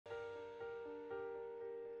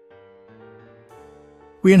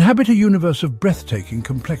We inhabit a universe of breathtaking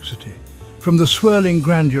complexity. From the swirling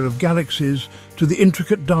grandeur of galaxies to the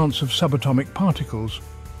intricate dance of subatomic particles,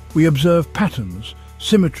 we observe patterns,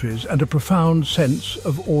 symmetries, and a profound sense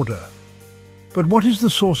of order. But what is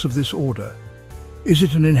the source of this order? Is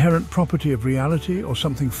it an inherent property of reality or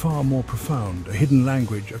something far more profound, a hidden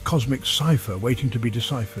language, a cosmic cipher waiting to be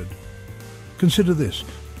deciphered? Consider this.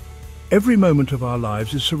 Every moment of our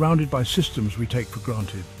lives is surrounded by systems we take for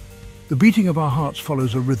granted. The beating of our hearts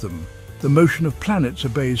follows a rhythm. The motion of planets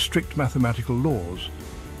obeys strict mathematical laws.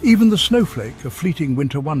 Even the snowflake, a fleeting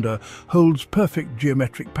winter wonder, holds perfect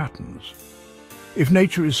geometric patterns. If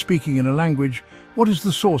nature is speaking in a language, what is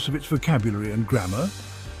the source of its vocabulary and grammar?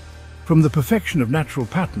 From the perfection of natural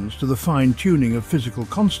patterns to the fine-tuning of physical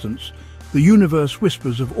constants, the universe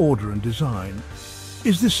whispers of order and design.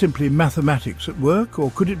 Is this simply mathematics at work,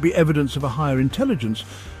 or could it be evidence of a higher intelligence,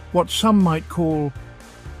 what some might call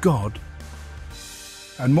God?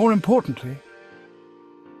 And more importantly,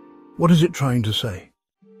 what is it trying to say?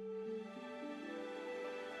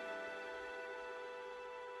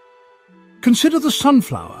 Consider the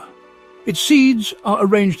sunflower. Its seeds are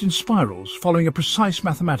arranged in spirals, following a precise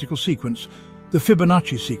mathematical sequence, the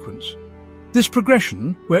Fibonacci sequence. This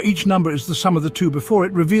progression, where each number is the sum of the two before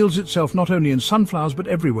it, reveals itself not only in sunflowers but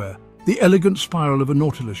everywhere. The elegant spiral of a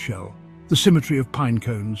nautilus shell, the symmetry of pine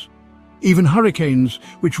cones. Even hurricanes,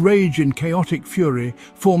 which rage in chaotic fury,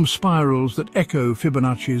 form spirals that echo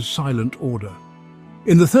Fibonacci's silent order.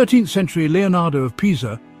 In the 13th century, Leonardo of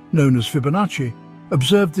Pisa, known as Fibonacci,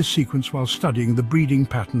 observed this sequence while studying the breeding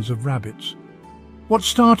patterns of rabbits. What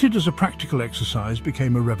started as a practical exercise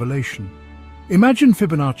became a revelation. Imagine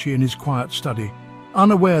Fibonacci in his quiet study,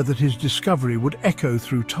 unaware that his discovery would echo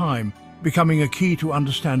through time, becoming a key to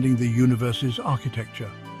understanding the universe's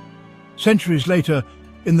architecture. Centuries later,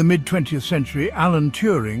 in the mid-20th century, Alan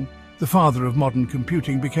Turing, the father of modern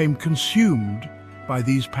computing, became consumed by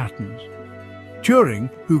these patterns. Turing,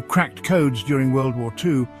 who cracked codes during World War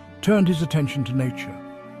II, turned his attention to nature.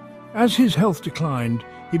 As his health declined,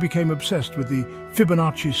 he became obsessed with the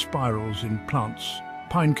Fibonacci spirals in plants,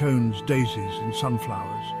 pine cones, daisies, and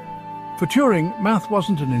sunflowers. For Turing, math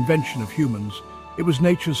wasn't an invention of humans. It was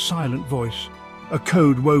nature's silent voice, a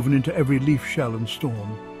code woven into every leaf, shell, and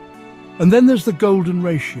storm. And then there's the golden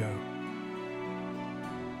ratio.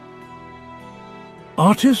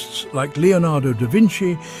 Artists like Leonardo da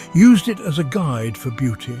Vinci used it as a guide for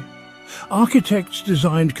beauty. Architects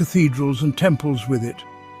designed cathedrals and temples with it.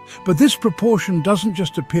 But this proportion doesn't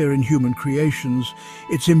just appear in human creations,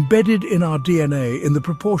 it's embedded in our DNA, in the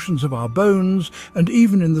proportions of our bones, and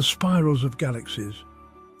even in the spirals of galaxies.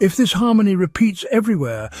 If this harmony repeats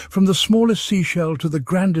everywhere, from the smallest seashell to the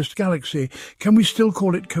grandest galaxy, can we still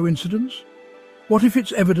call it coincidence? What if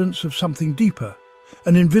it's evidence of something deeper,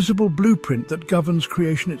 an invisible blueprint that governs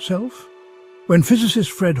creation itself? When physicist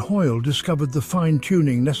Fred Hoyle discovered the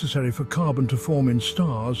fine-tuning necessary for carbon to form in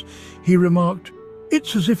stars, he remarked,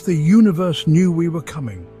 "It's as if the universe knew we were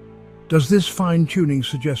coming." Does this fine-tuning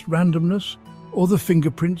suggest randomness or the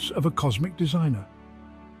fingerprints of a cosmic designer?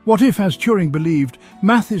 What if, as Turing believed,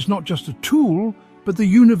 math is not just a tool, but the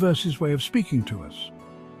universe's way of speaking to us?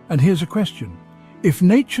 And here's a question. If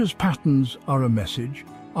nature's patterns are a message,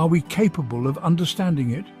 are we capable of understanding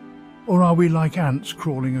it? Or are we like ants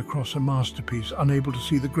crawling across a masterpiece, unable to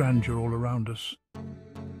see the grandeur all around us?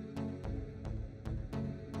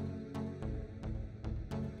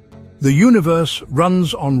 The universe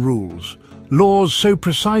runs on rules, laws so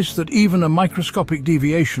precise that even a microscopic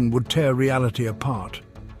deviation would tear reality apart.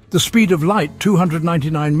 The speed of light,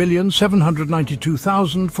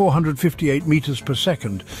 299,792,458 meters per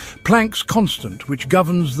second, Planck's constant, which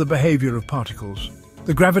governs the behavior of particles.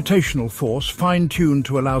 The gravitational force, fine-tuned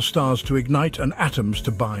to allow stars to ignite and atoms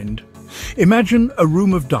to bind. Imagine a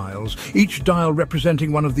room of dials, each dial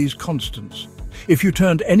representing one of these constants. If you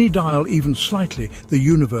turned any dial even slightly, the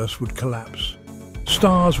universe would collapse.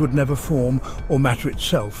 Stars would never form, or matter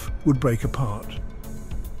itself would break apart.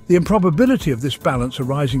 The improbability of this balance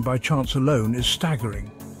arising by chance alone is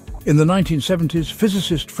staggering. In the 1970s,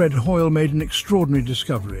 physicist Fred Hoyle made an extraordinary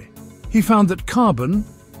discovery. He found that carbon,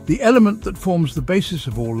 the element that forms the basis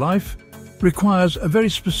of all life, requires a very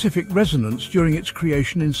specific resonance during its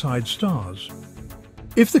creation inside stars.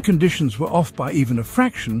 If the conditions were off by even a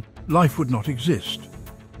fraction, life would not exist.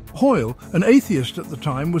 Hoyle, an atheist at the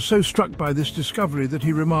time, was so struck by this discovery that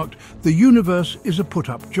he remarked, "The universe is a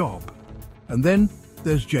put-up job." And then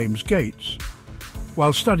there's James Gates.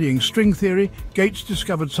 While studying string theory, Gates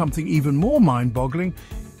discovered something even more mind-boggling.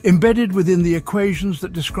 Embedded within the equations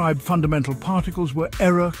that describe fundamental particles were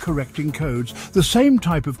error-correcting codes, the same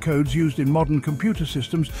type of codes used in modern computer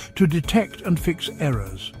systems to detect and fix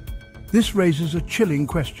errors. This raises a chilling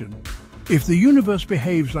question. If the universe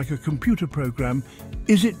behaves like a computer program,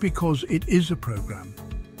 is it because it is a program?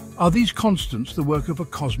 Are these constants the work of a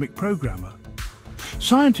cosmic programmer?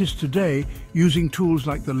 Scientists today, using tools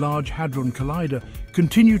like the Large Hadron Collider,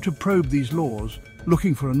 continue to probe these laws,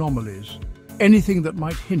 looking for anomalies. Anything that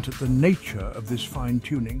might hint at the nature of this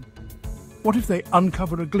fine-tuning. What if they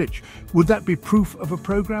uncover a glitch? Would that be proof of a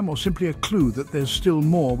program or simply a clue that there's still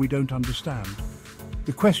more we don't understand?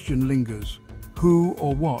 The question lingers. Who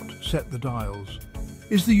or what set the dials?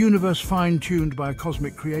 Is the universe fine-tuned by a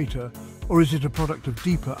cosmic creator, or is it a product of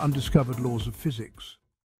deeper, undiscovered laws of physics?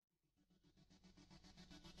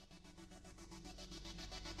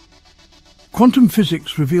 Quantum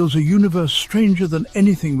physics reveals a universe stranger than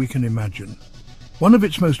anything we can imagine. One of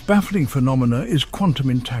its most baffling phenomena is quantum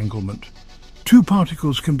entanglement. Two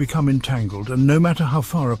particles can become entangled, and no matter how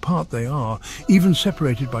far apart they are, even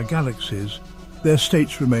separated by galaxies, their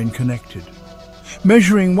states remain connected.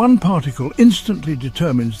 Measuring one particle instantly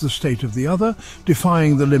determines the state of the other,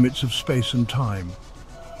 defying the limits of space and time.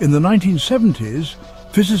 In the 1970s,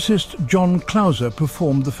 physicist John Clauser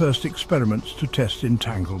performed the first experiments to test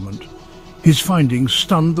entanglement. His findings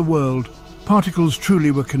stunned the world. Particles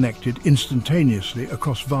truly were connected instantaneously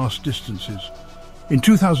across vast distances. In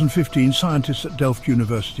 2015, scientists at Delft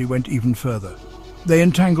University went even further. They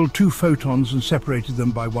entangled two photons and separated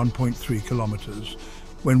them by 1.3 kilometers.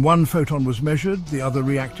 When one photon was measured, the other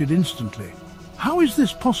reacted instantly. How is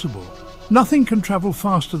this possible? Nothing can travel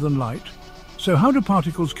faster than light. So how do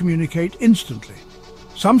particles communicate instantly?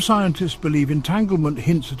 Some scientists believe entanglement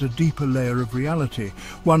hints at a deeper layer of reality,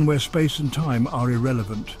 one where space and time are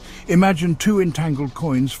irrelevant. Imagine two entangled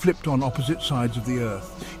coins flipped on opposite sides of the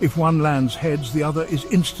Earth. If one lands heads, the other is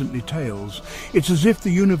instantly tails. It's as if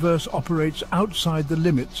the universe operates outside the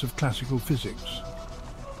limits of classical physics.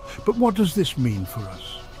 But what does this mean for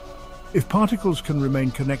us? If particles can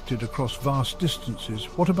remain connected across vast distances,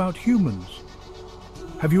 what about humans?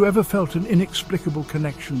 Have you ever felt an inexplicable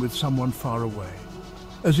connection with someone far away?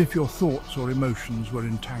 As if your thoughts or emotions were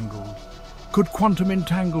entangled? Could quantum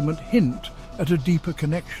entanglement hint at a deeper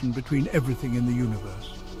connection between everything in the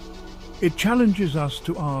universe? It challenges us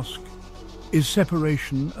to ask, is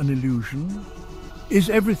separation an illusion?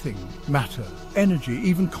 Is everything, matter, energy,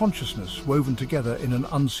 even consciousness, woven together in an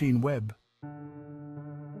unseen web?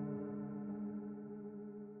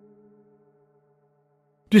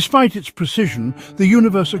 Despite its precision, the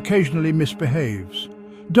universe occasionally misbehaves.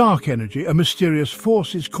 Dark energy, a mysterious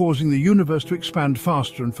force, is causing the universe to expand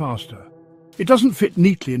faster and faster. It doesn't fit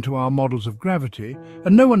neatly into our models of gravity,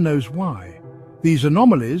 and no one knows why. These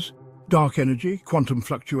anomalies, dark energy, quantum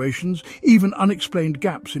fluctuations, even unexplained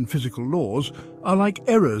gaps in physical laws, are like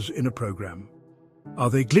errors in a program. Are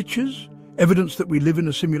they glitches, evidence that we live in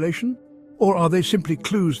a simulation? Or are they simply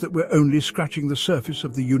clues that we're only scratching the surface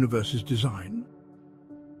of the universe's design?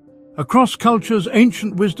 Across cultures,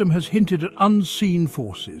 ancient wisdom has hinted at unseen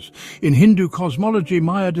forces. In Hindu cosmology,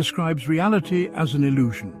 Maya describes reality as an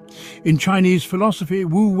illusion. In Chinese philosophy,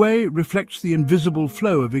 Wu Wei reflects the invisible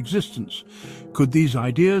flow of existence. Could these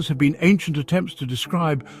ideas have been ancient attempts to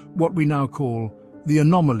describe what we now call the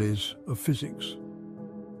anomalies of physics?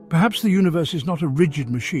 Perhaps the universe is not a rigid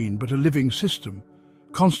machine, but a living system,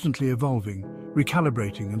 constantly evolving,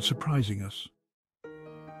 recalibrating and surprising us.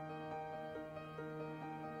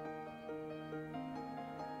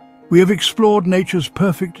 We have explored nature's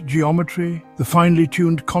perfect geometry, the finely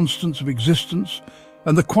tuned constants of existence,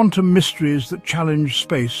 and the quantum mysteries that challenge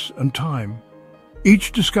space and time.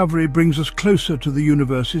 Each discovery brings us closer to the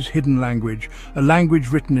universe's hidden language, a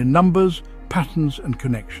language written in numbers, patterns, and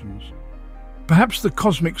connections. Perhaps the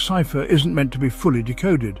cosmic cipher isn't meant to be fully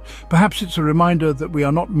decoded. Perhaps it's a reminder that we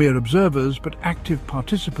are not mere observers, but active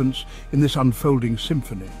participants in this unfolding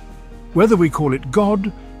symphony. Whether we call it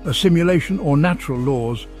God, a simulation, or natural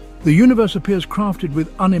laws, the universe appears crafted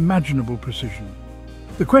with unimaginable precision.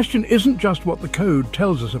 The question isn't just what the code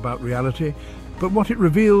tells us about reality, but what it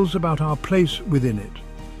reveals about our place within it.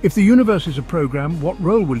 If the universe is a program, what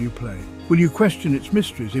role will you play? Will you question its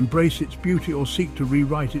mysteries, embrace its beauty, or seek to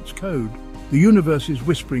rewrite its code? The universe is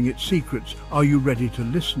whispering its secrets. Are you ready to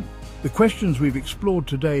listen? The questions we've explored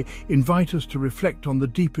today invite us to reflect on the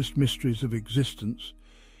deepest mysteries of existence.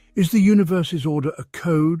 Is the universe's order a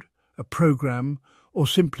code, a program, or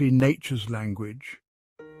simply nature's language?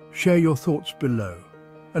 Share your thoughts below,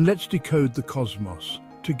 and let's decode the cosmos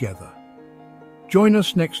together. Join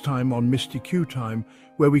us next time on Misty Q Time,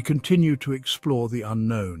 where we continue to explore the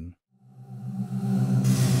unknown.